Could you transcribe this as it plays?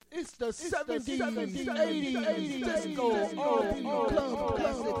It's the 70s, 80s, disco, R&B, club,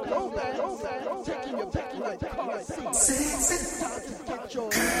 classic, throwback, taking your back like car seats. Time to get your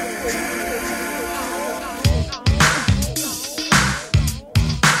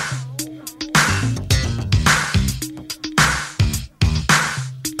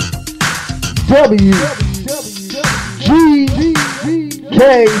WGKS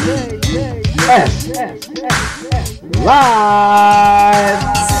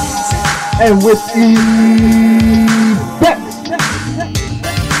live and with Bex.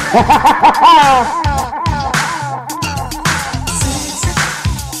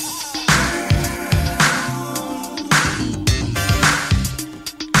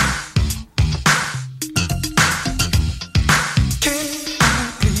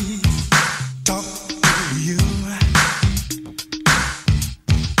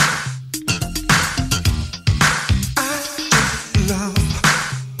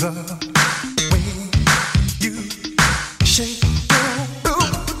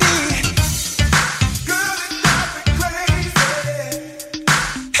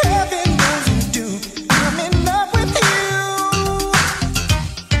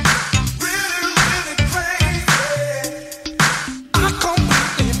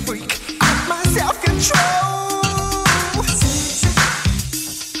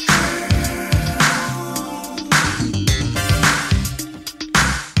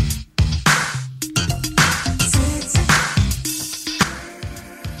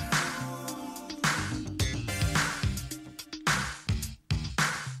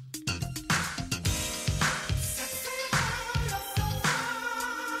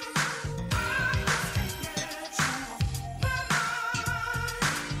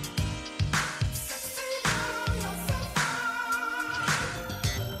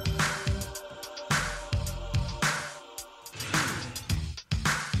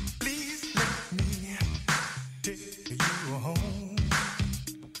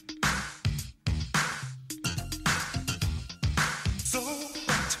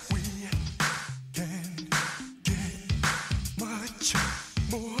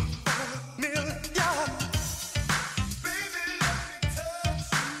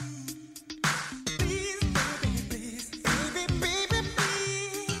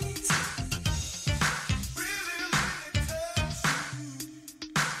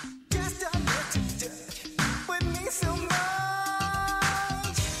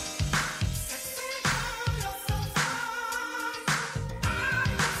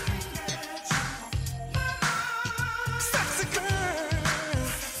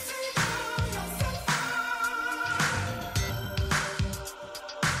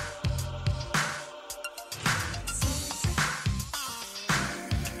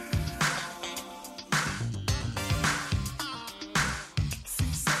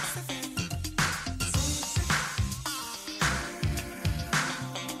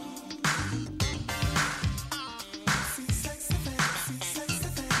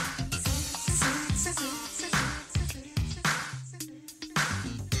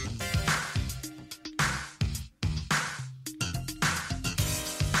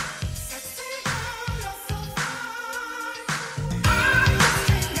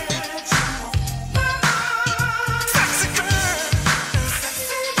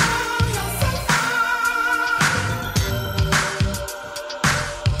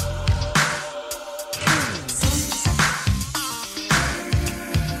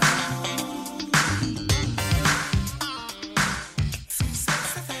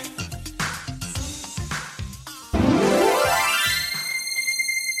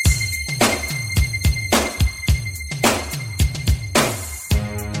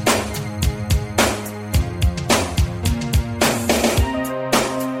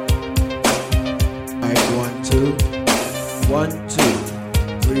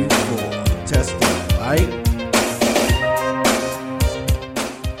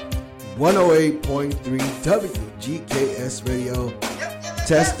 WGKS Radio,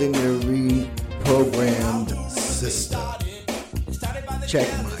 testing the reprogrammed system. Check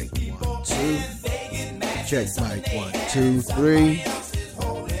mic 1 2. Check mic 1 2 3.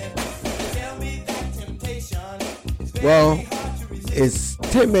 Well, it's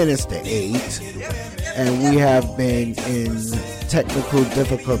 10 minutes to 8, and we have been in technical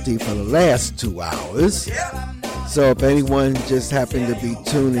difficulty for the last 2 hours. So if anyone just happened to be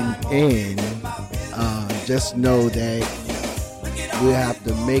tuning in, just know that we have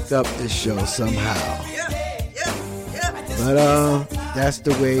to make up this show somehow. But that's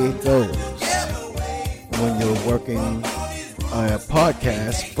the way it goes when you're working on a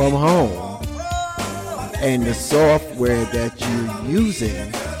podcast from home. And the software that you're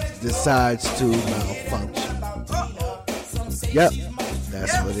using decides to malfunction. Yep,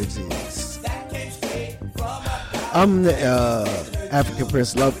 that's what it is. I'm the African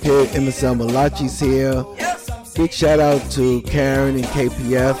Prince Love Kid. MSL Malachi's here. Big shout out to Karen and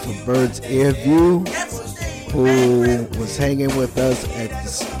KPF for Bird's Ear View, who was hanging with us at the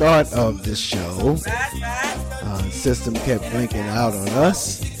start of this show. System kept blinking out on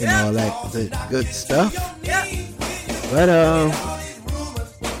us and all that good stuff. But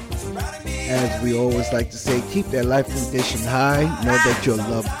as we always like to say, keep that life condition high. Know that you're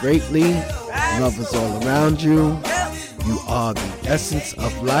loved greatly. Love is all around you. You are the essence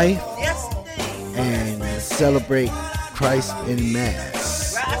of life. And celebrate Christ in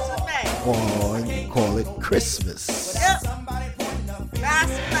Mass. Or call it Christmas.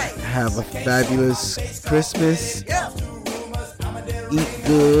 Have a fabulous Christmas. Eat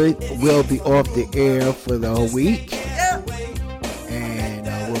good. We'll be off the air for the whole week. And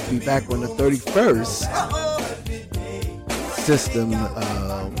we'll be back on the 31st. System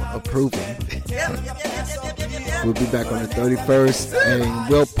approving. We'll be back on the 31st, and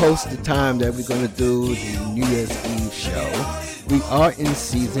we'll post the time that we're going to do the New Year's Eve show. We are in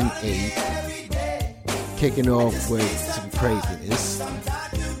season 8, kicking off with some craziness.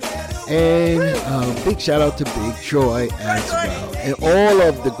 And big shout out to Big Troy as well. And all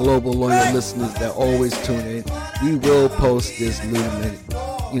of the global loyal listeners that always tune in. We will post this little minute,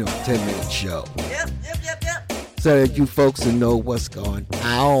 10-minute show. So that you folks will know what's going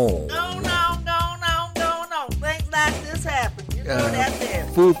on. No. Things like this happen. You know that there.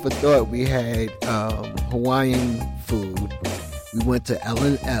 Food for thought. We had Hawaiian food. We went to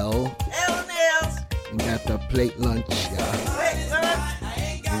L&L. L&L's. We got the plate lunch. Plate lunch.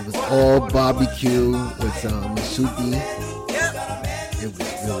 It was all barbecue with musubi. Yep. It was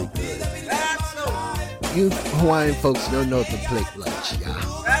really good. Right. You Hawaiian folks don't know the plate lunch,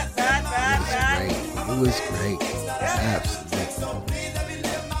 y'all. Right. It was great. Absolutely.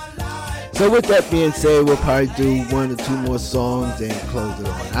 So with that being said, we'll probably do 1 or 2 more songs and close it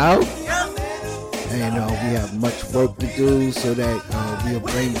on out. And we have much work to do so that we'll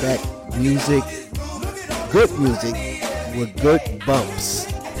bring back music, good music with good bumps.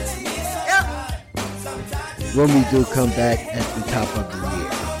 When we do come back at the top of the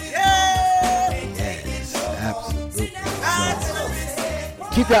year. Yes, absolutely. So,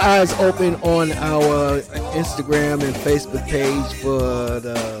 keep your eyes open on our Instagram and Facebook page for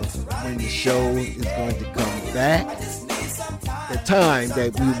when the show is going to come back. The time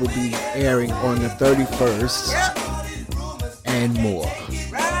that we will be airing on the 31st and more.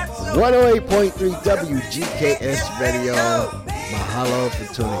 108.3 WGKS Radio. Mahalo for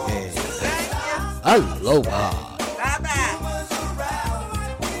tuning in. Aloha.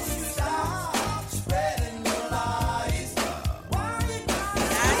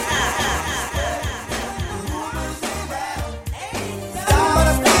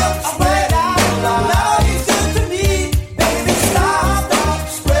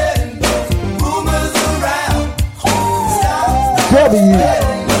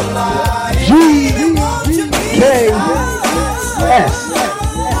 WGKS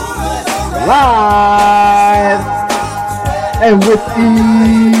live and with the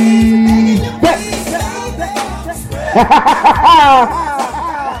best.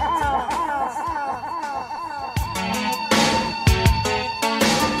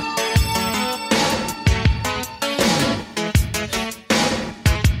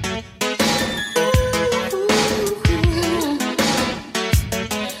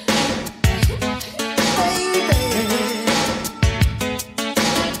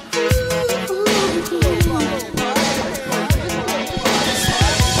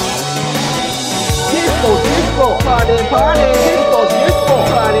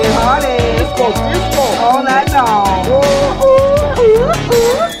 All night long.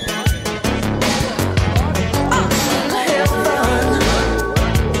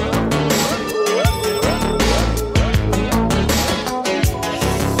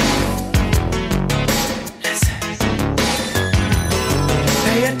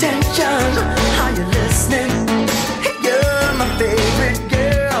 Pay attention, are you listening? You're my favorite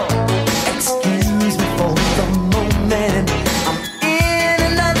girl. Excuse me for the moment. I'm in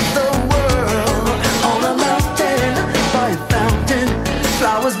another world. On a mountain, by a fountain,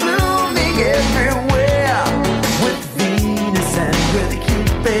 flowers blooming everywhere. With Venus and with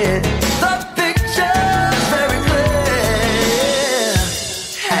Cupid, the picture's very clear.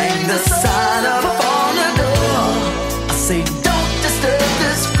 Hang the sign up on the door. I say don't disturb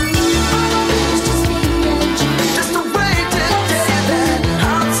this groove. Just a way to tell you that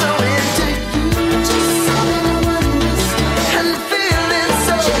I'm so into you. And feeling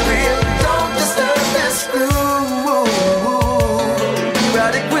so free.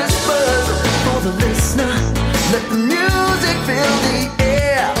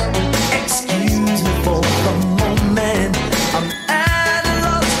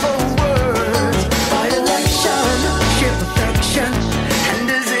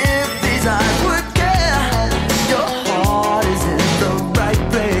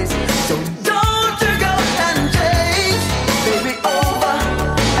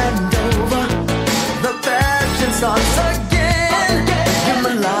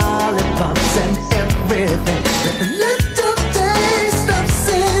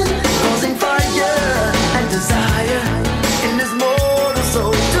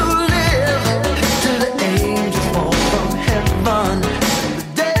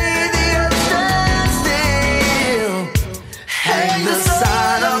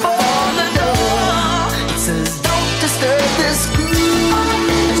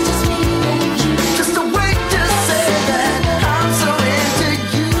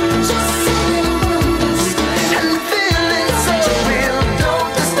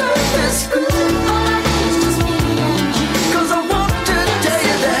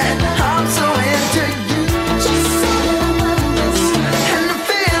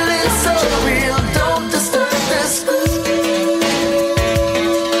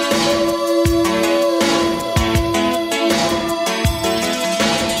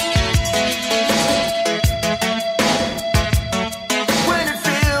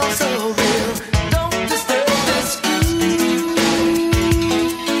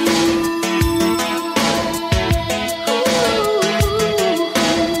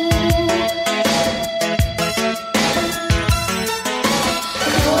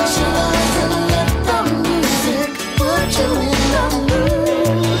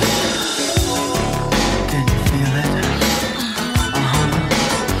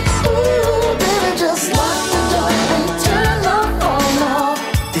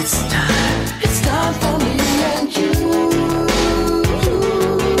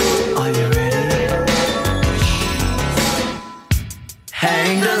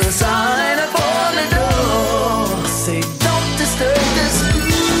 hang the sun.